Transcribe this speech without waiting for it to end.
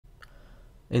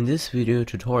In this video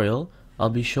tutorial, I'll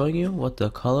be showing you what the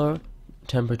color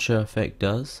temperature effect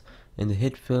does in the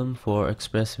Hitfilm for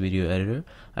Express Video Editor.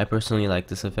 I personally like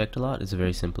this effect a lot. It's a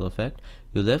very simple effect.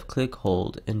 You left click,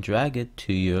 hold, and drag it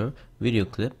to your video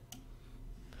clip.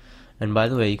 And by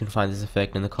the way, you can find this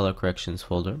effect in the color corrections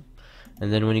folder.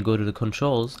 And then when you go to the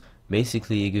controls,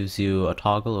 basically it gives you a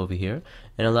toggle over here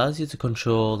and allows you to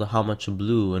control how much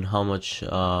blue and how much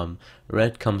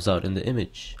red comes out in the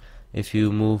image. If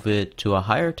you move it to a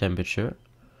higher temperature,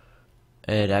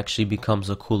 it actually becomes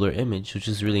a cooler image, which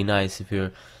is really nice if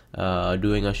you're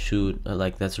doing a shoot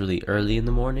like that's really early in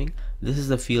the morning. This is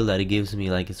the feel that it gives me,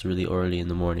 like it's really early in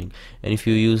the morning. And if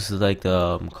you use like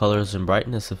the colors and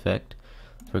brightness effect,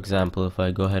 for example, if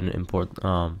I go ahead and import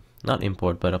not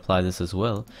import but apply this as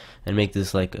well and make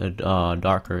this like a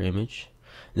darker image,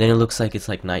 then it looks like it's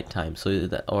like nighttime, so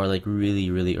that, or like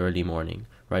really early morning,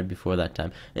 right before that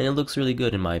time, and it looks really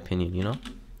good in my opinion, you know.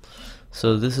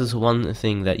 So this is one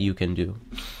thing that you can do,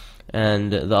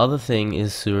 and the other thing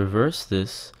is to reverse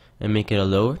this and make it a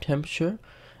lower temperature,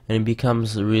 and it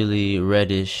becomes really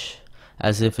reddish,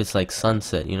 as if it's like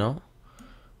sunset, you know.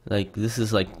 Like this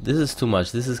is too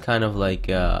much. This is kind of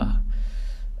like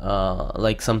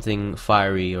something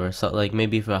fiery, or so, like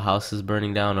maybe if a house is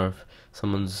burning down, or if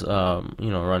someone's you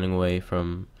know, running away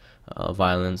from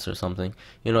violence or something.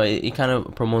 You know, it kind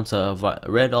of promotes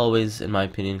red always, in my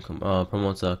opinion,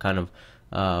 promotes a kind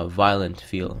of violent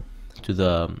feel to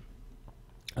the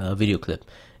video clip.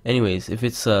 Anyways, if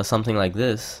it's something like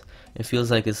this, it feels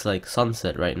like it's like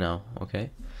sunset right now,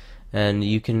 okay? And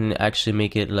you can actually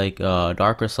make it like a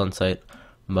darker sunset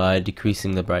by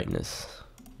decreasing the brightness.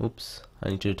 Oops, I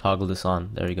need to toggle this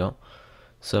on. There we go.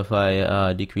 So if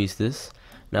I decrease this,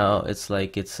 now it's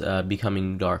like it's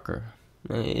becoming darker.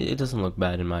 It doesn't look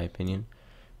bad in my opinion.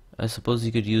 I suppose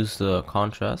you could use the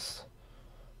contrast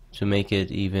to make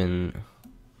it even.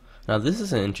 Now this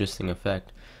is an interesting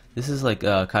effect. This is like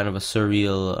kind of a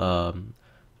surreal,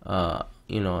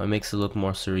 you know, it makes it look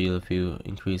more surreal if you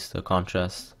increase the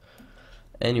contrast.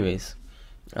 Anyways,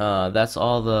 that's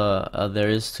all there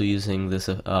is to using this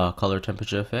color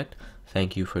temperature effect.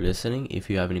 Thank you for listening. If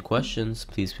you have any questions,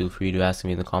 please feel free to ask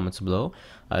me in the comments below.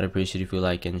 I'd appreciate if you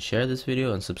like and share this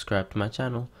video and subscribe to my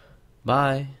channel.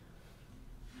 Bye!